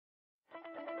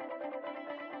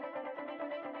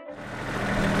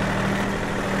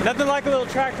Nothing like a little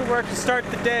tractor work to start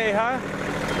the day, huh?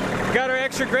 We got our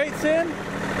extra grates in,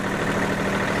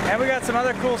 and we got some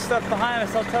other cool stuff behind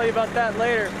us. I'll tell you about that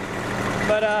later.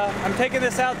 But I'm taking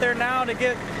this out there now to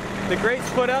get the grates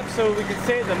put up so we can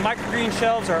say the microgreen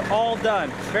shelves are all done.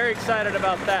 Very excited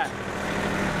about that.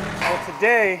 Well,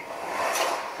 today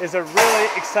is a really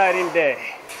exciting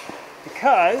day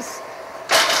because,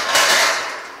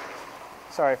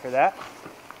 sorry for that,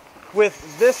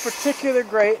 with this particular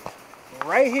grate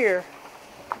right here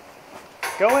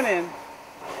going in,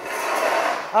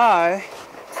 I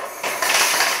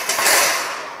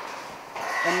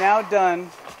am now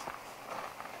done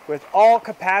with all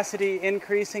capacity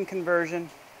increasing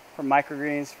conversion for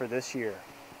microgreens for this year.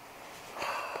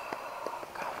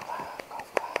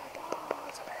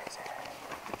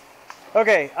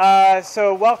 Okay,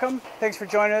 so welcome. Thanks for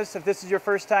joining us. If this is your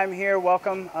first time here,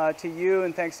 welcome to you,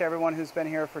 and thanks to everyone who's been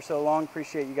here for so long.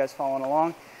 Appreciate you guys following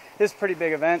along. This is a pretty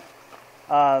big event.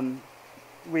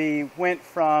 We went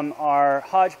from our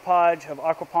hodgepodge of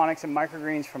aquaponics and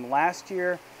microgreens from last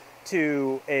year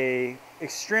to a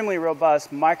extremely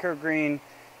robust microgreen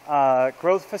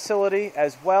growth facility,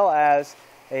 as well as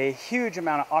a huge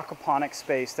amount of aquaponic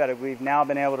space that we've now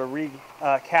been able to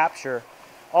recapture.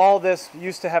 All this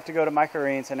used to have to go to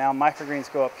microgreens, and now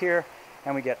microgreens go up here,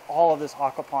 and we get all of this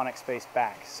aquaponic space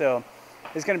back. So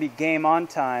it's going to be game on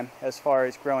time as far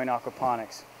as growing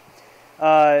aquaponics.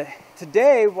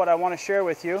 Today, what I want to share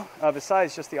with you,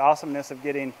 besides just the awesomeness of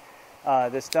getting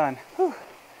this done, whew,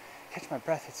 catch my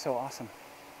breath, it's so awesome.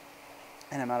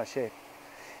 And I'm out of shape.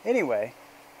 Anyway,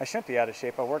 I shouldn't be out of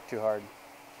shape, I work too hard.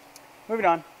 Moving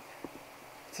on.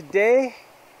 Today,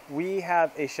 we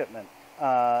have a shipment,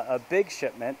 a big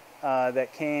shipment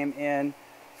that came in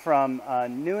from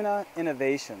Nuna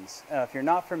Innovations. If you're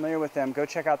not familiar with them, go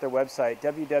check out their website,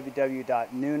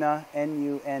 www.Nuna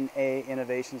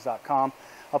Innovations.com.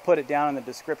 I'll put it down in the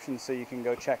description so you can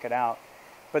go check it out.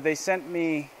 But they sent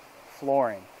me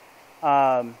flooring.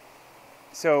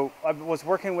 So I was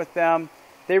working with them.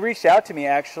 They reached out to me,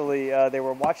 actually. They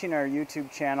were watching our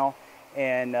YouTube channel,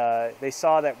 and they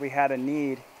saw that we had a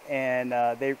need, and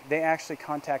they actually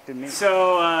contacted me.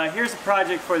 So here's the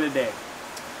project for the day.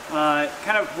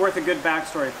 Kind of worth a good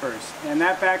backstory first. And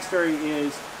that backstory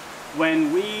is,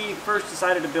 when we first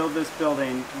decided to build this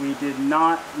building, we did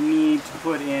not need to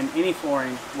put in any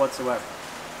flooring whatsoever,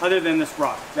 other than this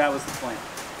rock. That was the plan.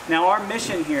 Now, our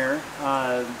mission here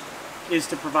is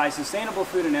to provide sustainable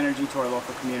food and energy to our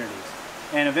local communities,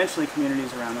 and eventually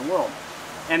communities around the world.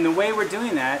 And the way we're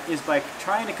doing that is by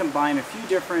trying to combine a few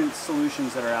different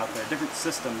solutions that are out there, different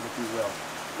systems, if you will.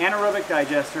 Anaerobic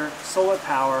digester, solar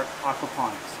power,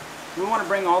 aquaponics. We want to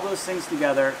bring all those things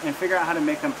together and figure out how to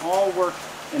make them all work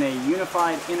in a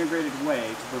unified, integrated way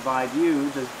to provide you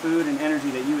the food and energy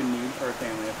that you would need for a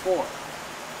family of 4.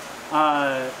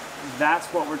 That's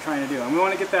what we're trying to do. And we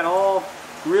want to get that all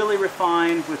really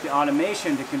refined with the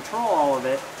automation to control all of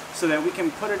it, so that we can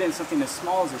put it in something as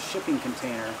small as a shipping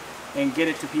container and get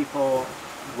it to people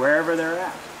wherever they're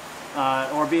at.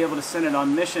 Or be able to send it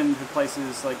on mission to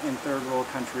places like in third world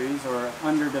countries or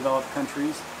underdeveloped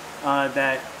countries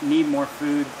that need more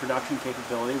food production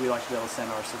capability. We like to be able to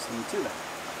send our system to them.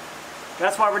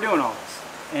 That's why we're doing all this.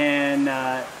 And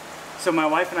so my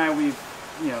wife and I, we've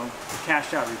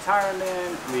cashed out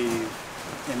retirement. We've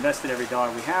invested every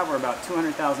dollar we have. We're about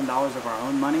 $200,000 of our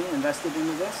own money invested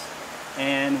into this.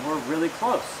 And we're really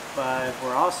close, but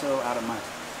we're also out of money.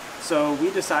 So we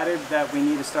decided that we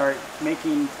need to start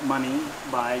making money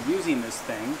by using this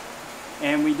thing.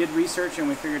 And we did research, and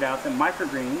we figured out that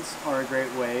microgreens are a great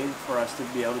way for us to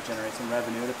be able to generate some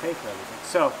revenue to pay for everything.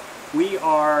 So we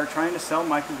are trying to sell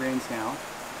microgreens now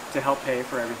to help pay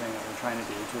for everything that we're trying to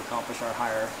do to accomplish our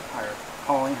higher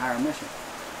calling, higher mission.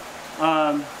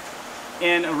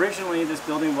 And originally this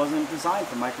building wasn't designed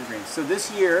for microgreens. So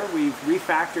this year we've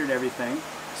refactored everything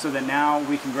so that now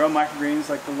we can grow microgreens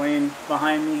like the lane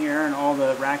behind me here and all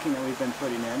the racking that we've been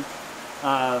putting in.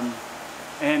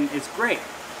 And it's great.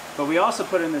 But we also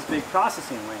put in this big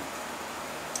processing lane.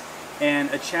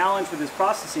 And a challenge with this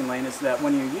processing lane is that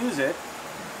when you use it,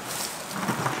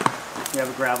 you have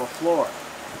a gravel floor.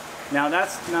 Now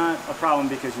that's not a problem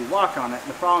because you walk on it.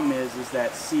 The problem is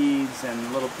that seeds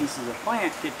and little pieces of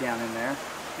plant get down in there,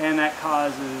 and that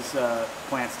causes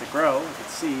plants to grow if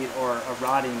it's seed, or a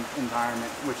rotting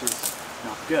environment, which is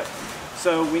not good.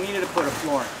 So we needed to put a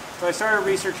flooring. So I started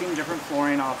researching different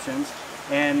flooring options,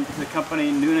 and the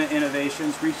company Nuna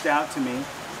Innovations reached out to me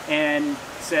and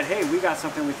said, hey, we got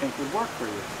something we think would work for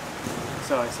you.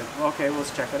 So I said, well, okay,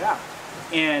 let's check it out.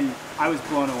 And I was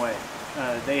blown away.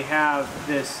 They have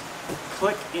this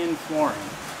click-in flooring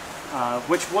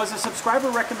which was a subscriber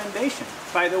recommendation,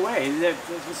 by the way. The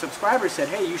subscriber said,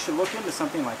 hey, you should look into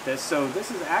something like this. So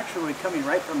this is actually coming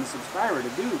right from the subscriber to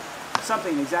do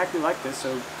something exactly like this.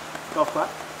 So golf clap.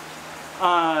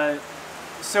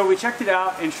 So we checked it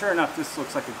out, and sure enough, this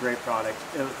looks like a great product.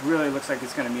 It really looks like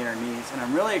it's going to meet our needs, and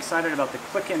I'm really excited about the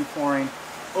click-in flooring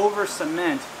over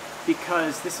cement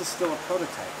because this is still a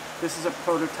prototype. This is a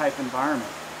prototype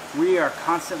environment. We are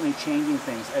constantly changing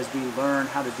things as we learn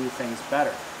how to do things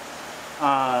better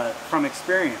from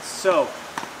experience. So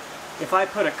if I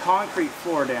put a concrete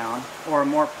floor down or a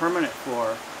more permanent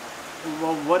floor,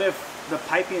 well, what if the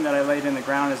piping that I laid in the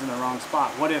ground is in the wrong spot?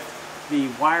 What if the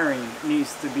wiring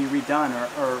needs to be redone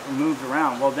or moved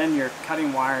around? Well, then you're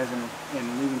cutting wires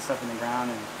and leaving stuff in the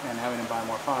ground and having to buy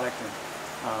more product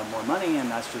and more money, and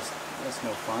that's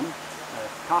no fun.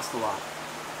 It costs a lot.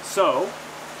 So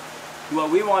what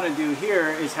we want to do here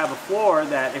is have a floor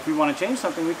that if we want to change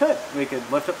something, we could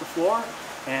lift up the floor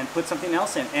and put something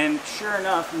else in. And sure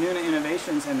enough, Nuna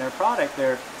Innovations and their product,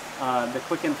 the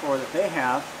click-in floor that they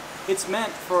have, it's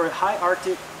meant for a high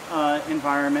Arctic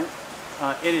environment.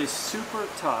 It is super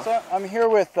tough. So I'm here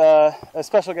with a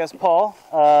special guest, Paul.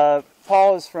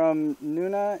 Paul is from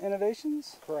Nuna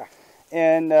Innovations? Correct.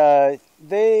 And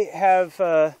they have,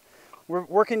 we're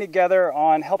working together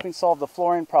on helping solve the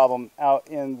flooring problem out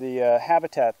in the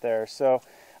habitat there. So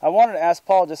I wanted to ask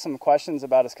Paul just some questions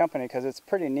about his company because it's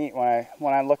pretty neat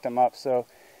when I looked him up. So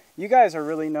you guys are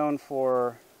really known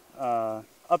for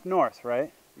up north,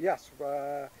 right? Yes,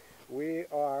 we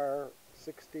are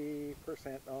 60%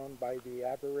 owned by the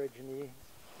Aborigine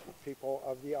people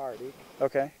of the Arctic.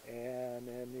 Okay. And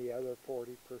then the other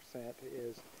 40%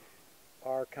 is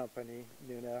our company,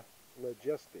 Nuna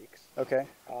Logistics. Okay.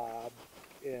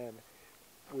 And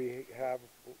we have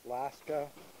Alaska,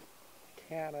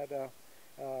 Canada,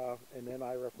 and then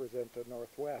I represent the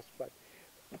Northwest. But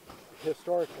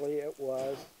historically it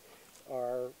was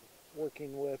our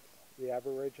working with the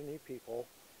Aborigine people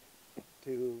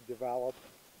to develop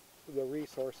the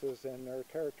resources in their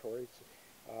territories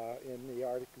in the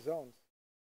Arctic zones.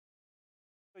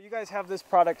 So you guys have this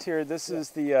product here. This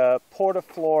is the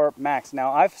PortaFloor Max.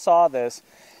 Now I saw this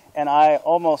and I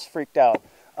almost freaked out.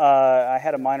 I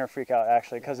had a minor freak out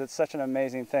actually because it's such an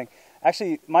amazing thing.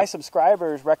 Actually, my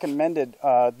subscribers recommended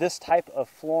this type of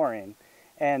flooring,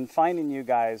 and finding you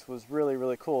guys was really,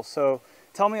 really cool. So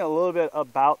tell me a little bit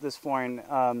about this flooring.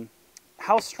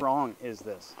 How strong is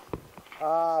this?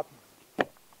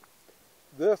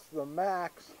 The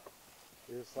Max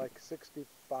is like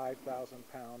 65,000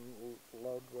 pound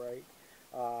load rate.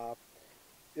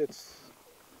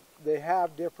 They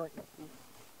have different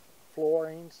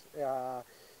floorings.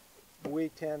 We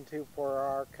tend to, for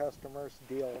our customers,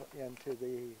 deal into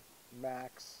the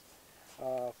Max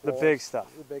floors, the big stuff.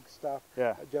 The big stuff.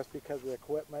 Yeah. Just because of the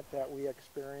equipment that we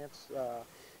experience.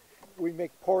 We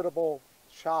make portable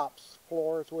shops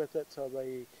floors with it, so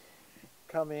they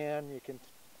come in, you can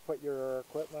put your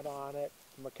equipment on it.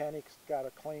 The mechanic's got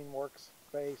a clean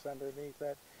workspace underneath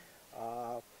it.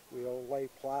 We'll lay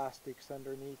plastics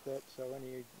underneath it, so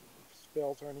any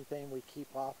spills or anything we keep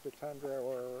off the tundra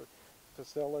or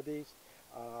facilities.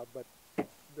 But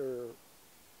they're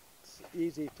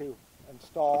easy to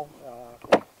install.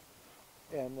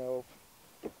 And the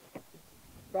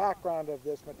background of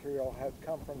this material has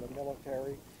come from the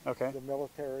military. Okay. The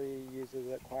military uses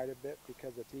it quite a bit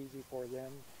because it's easy for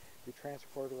them to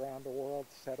transport around the world,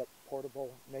 set up portable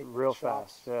maintenance real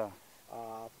shops. fast,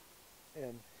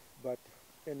 yeah. But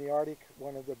in the Arctic,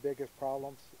 one of the biggest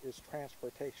problems is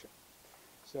transportation.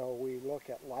 So we look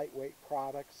at lightweight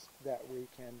products that we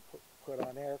can put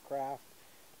on aircraft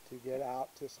to get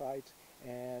out to sites,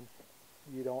 and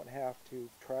you don't have to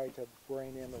try to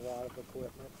bring in a lot of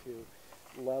equipment to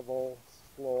level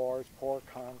floors, pour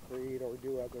concrete, or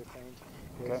do other things.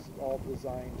 Okay. It's all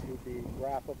designed to be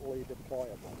rapidly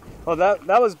deployable. Well,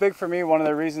 that was big for me. One of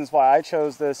the reasons why I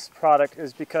chose this product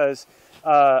is because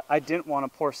I didn't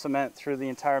want to pour cement through the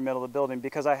entire middle of the building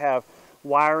because I have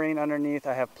wiring underneath,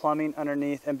 I have plumbing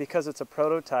underneath, and because it's a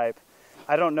prototype,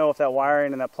 I don't know if that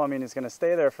wiring and that plumbing is going to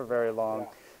stay there for very long. Yeah.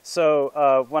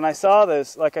 So when I saw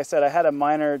this, like I said, I had a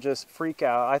minor just freak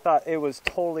out. I thought it was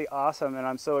totally awesome, and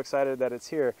I'm so excited that it's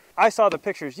here. I saw the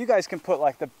pictures. You guys can put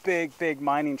like the big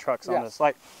mining trucks on this,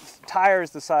 like tires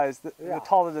the size,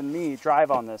 taller than me, drive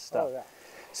on this stuff. Oh, yeah.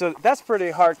 So that's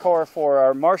pretty hardcore for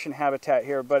our Martian habitat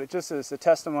here, but it just is a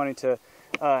testimony to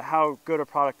how good a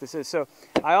product this is. So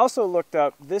I also looked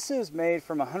up, this is made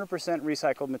from 100%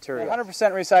 recycled material. 100%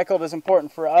 recycled is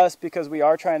important for us because we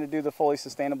are trying to do the fully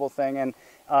sustainable thing, and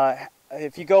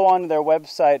if you go on their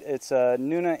website, it's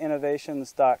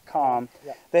nunainnovations.com.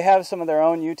 Yeah. They have some of their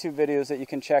own YouTube videos that you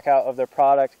can check out of their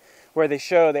product, where they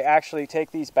show they actually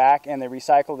take these back and they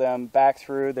recycle them back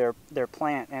through their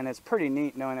plant, and it's pretty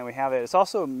neat knowing that we have it. It's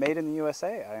also made in the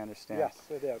USA, I understand. Yes,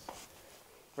 it is.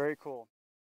 Very cool.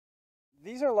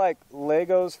 These are like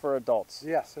Legos for adults.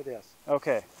 Yes, it is.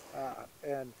 Okay.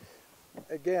 And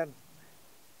again,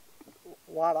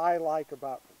 what I like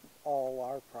about all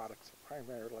our products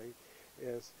primarily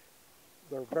is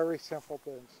they're very simple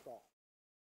to install.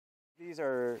 These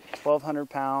are 1,200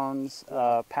 pounds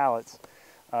pallets.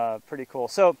 Pretty cool.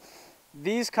 So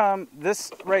these come,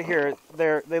 this right here,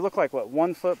 they look like what,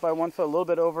 1 foot by 1 foot, a little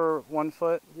bit over 1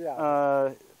 foot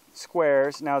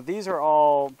squares. Now these are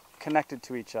all connected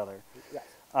to each other. Yes.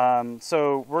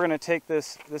 So we're going to take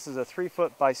this is a 3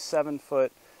 foot by 7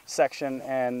 foot section,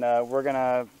 and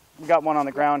we got one on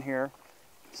the ground here.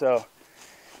 So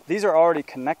these are already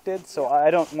connected, so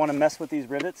I don't want to mess with these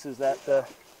rivets. Is that the...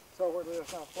 So we're just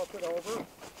going to flip it over,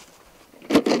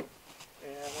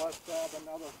 and let's grab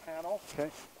another panel.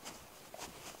 Okay.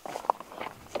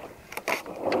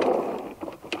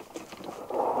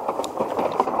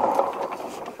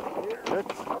 Good.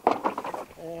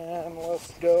 And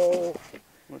let's go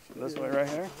This way right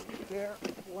here. there,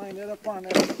 line it up on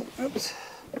this. Oops.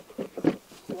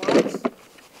 Slots.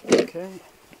 Okay.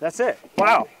 That's it.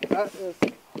 Wow. That is,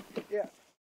 yeah.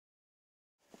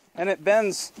 And it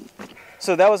bends.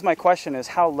 So that was my question, is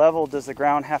how level does the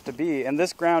ground have to be? And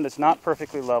this ground is not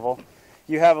perfectly level.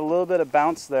 You have a little bit of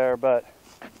bounce there, but...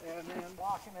 And then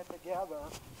locking it together,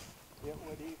 it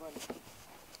would even...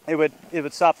 It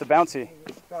would stop the bouncy.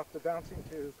 Stop the bouncing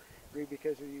to agree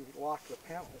because you lock the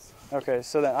panels. Okay,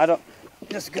 so then I don't...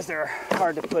 Just because they're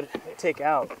hard to take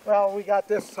out. Well, we got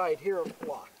this side here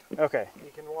locked. Okay.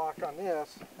 You can walk on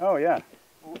this, Oh, yeah.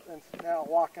 and now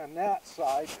walk on that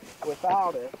side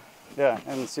without it. Yeah,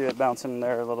 and see it bouncing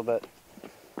there a little bit.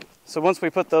 So once we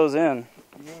put those in...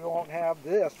 You won't have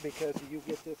this because you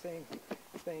get this thing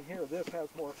here. This has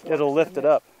more force. It'll lift it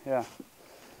up, yeah.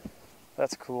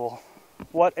 That's cool.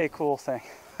 What a cool thing.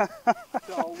 So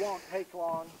it won't take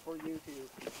long for you to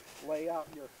lay out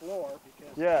your floor.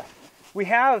 Because Yeah. We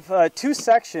have 2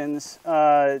 sections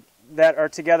that are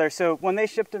together. So when they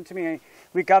shipped them to me,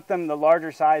 we got them the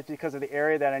larger size because of the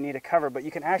area that I need to cover, but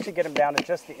you can actually get them down to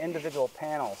just the individual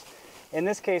panels. In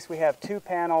this case, we have 2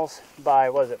 panels by,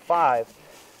 5,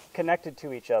 connected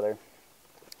to each other.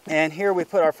 And here we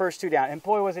put our first 2 down. And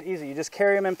boy, was it easy. You just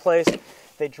carry them in place.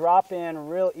 They drop in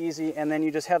real easy, and then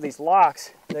you just have these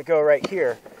locks that go right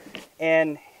here.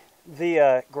 And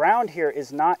the ground here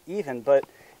is not even, but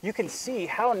you can see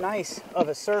how nice of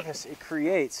a surface it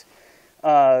creates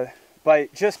by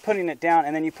just putting it down.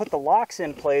 And then you put the locks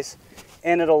in place,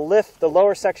 and it'll lift the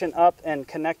lower section up and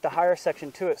connect the higher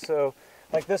section to it. So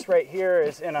like this right here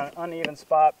is in an uneven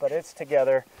spot, but it's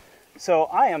together. So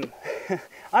I'm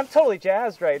totally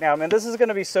jazzed right now, man. This is going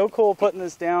to be so cool putting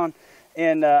this down,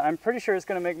 and I'm pretty sure it's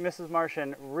going to make Mrs.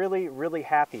 Martian really, really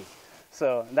happy.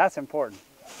 So that's important.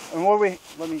 And what do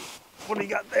we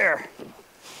got there?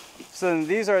 So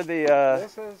these are the...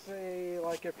 this is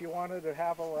like if you wanted to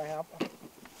have a ramp.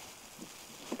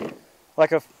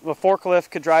 Like a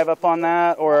forklift could drive up on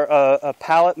that, or a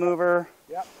pallet mover.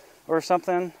 Yep. Or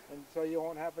something. And so you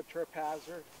won't have a trip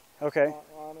hazard. Okay.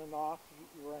 On and off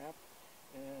ramp.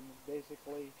 And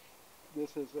basically,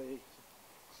 this is a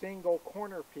single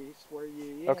corner piece where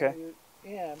you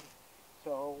end.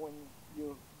 So when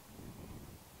you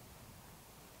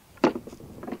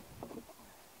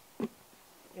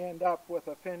end up with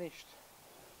a finished...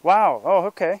 Wow. Oh,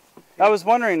 okay. I was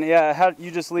wondering, yeah, how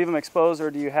you just leave them exposed,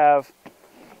 or do you have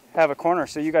a corner?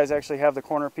 So you guys actually have the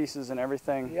corner pieces and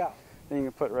everything. Yeah. That you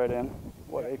can put right in.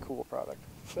 What a cool product.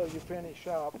 So you finish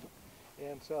up,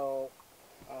 and so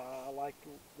like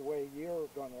the way you're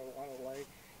going to want to lay,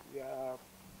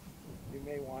 you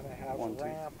may want to have a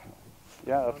ramp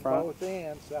up on front. both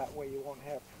ends. That way you won't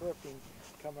have tripping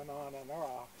coming on and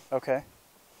off Okay.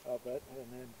 of it, and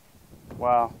then...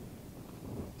 Wow.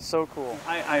 So cool.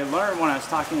 I learned when I was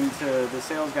talking to the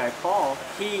sales guy, Paul,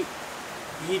 he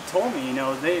told me, you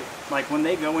know, they, like when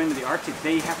they go into the Arctic,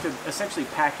 they have to essentially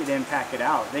pack it in, pack it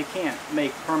out. They can't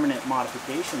make permanent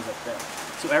modifications up there.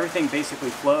 So everything basically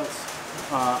floats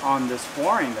on this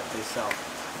flooring that they sell.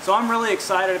 So I'm really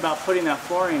excited about putting that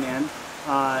flooring in.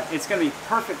 It's going to be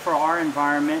perfect for our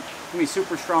environment. It's going to be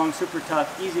super strong, super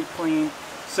tough, easy to clean.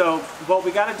 So what we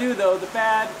got to do though, the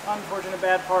unfortunate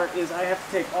bad part is I have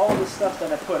to take all of the stuff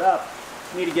that I put up.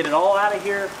 We need to get it all out of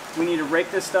here. We need to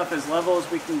rake this stuff as level as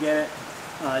we can get it.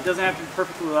 It doesn't have to be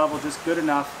perfectly level, just good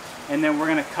enough. and then we're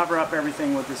going to cover up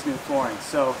everything with this new flooring.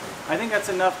 So I think that's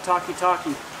enough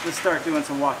talky-talky. Let's start doing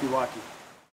some walkie-walkie.